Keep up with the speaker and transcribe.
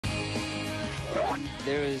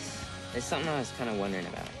There's something I was kind of wondering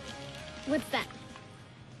about. What's that?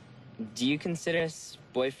 Do you consider us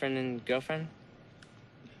boyfriend and girlfriend?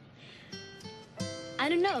 I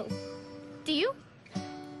don't know. Do you?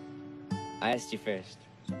 I asked you first.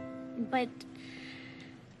 But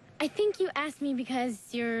I think you asked me because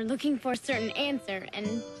you're looking for a certain answer,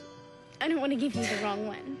 and I don't want to give you the wrong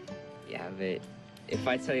one. Yeah, but if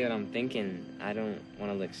I tell you what I'm thinking, I don't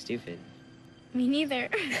want to look stupid. Me neither.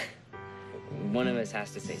 One of us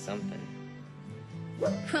has to say something.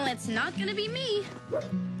 Well, it's not gonna be me.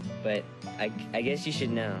 But I guess you should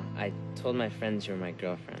know. I told my friends you were my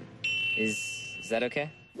girlfriend. Is that okay?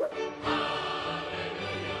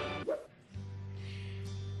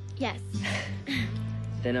 Yes.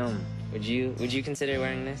 Then, would you consider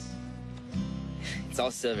wearing this? It's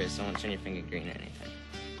all silver, so it won't turn your finger green or anything.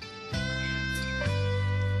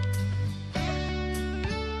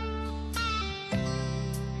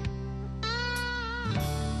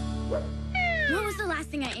 What was the last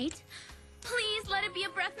thing I ate? Please let it be a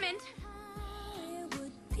breath mint. It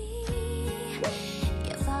would be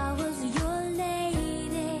if I was your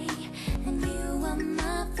lady and you were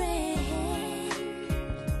my friend.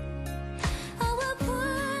 I will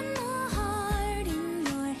put my heart in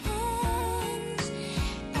your hands,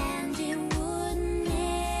 and it would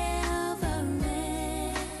never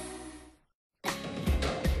end.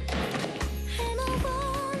 And I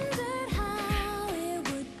wondered how it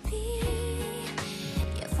would be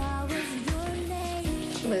if I was your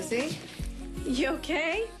lady. Lizzie, you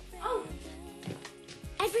okay? Oh,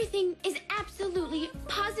 everything is absolutely,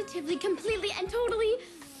 positively, completely, and totally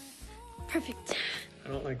perfect. I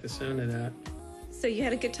don't like the sound of that. So you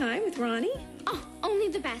had a good time with Ronnie? Oh, only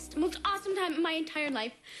the best. Most awesome time in my entire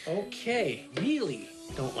life. Okay, really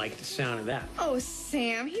don't like the sound of that. Oh,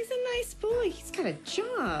 Sam, he's a nice boy. He's got a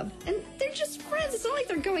job. And they're just friends. It's not like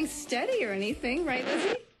they're going steady or anything, right,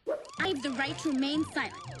 Lizzie? I have the right to remain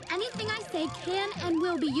silent. Anything I say can and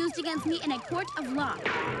will be used against me in a court of law.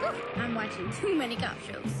 I'm watching too many cop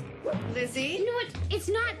shows. Lizzie? You know what? It's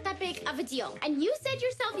not that big of a deal. And you said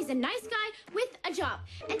yourself he's a nice guy with a job.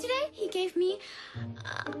 And today he gave me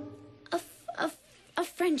a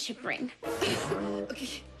friendship ring.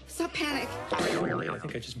 Okay, stop panic. I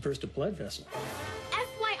think I just burst a blood vessel.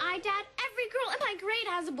 FYI, Dad, every girl in my grade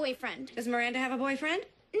has a boyfriend. Does Miranda have a boyfriend?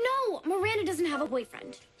 No, Miranda doesn't have a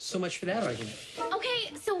boyfriend. So much for that argument.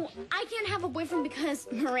 Okay, so I can't have a boyfriend because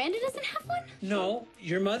Miranda doesn't have one? No,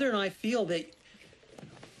 your mother and I feel that...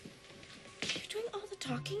 You're doing all the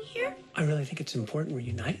talking here? I really think it's important we're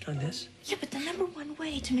united on this. Yeah, but the number one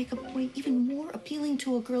way to make a boy even more appealing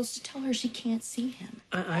to a girl is to tell her she can't see him.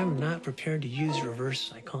 I'm not prepared to use reverse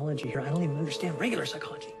psychology here. I don't even understand regular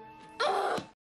psychology.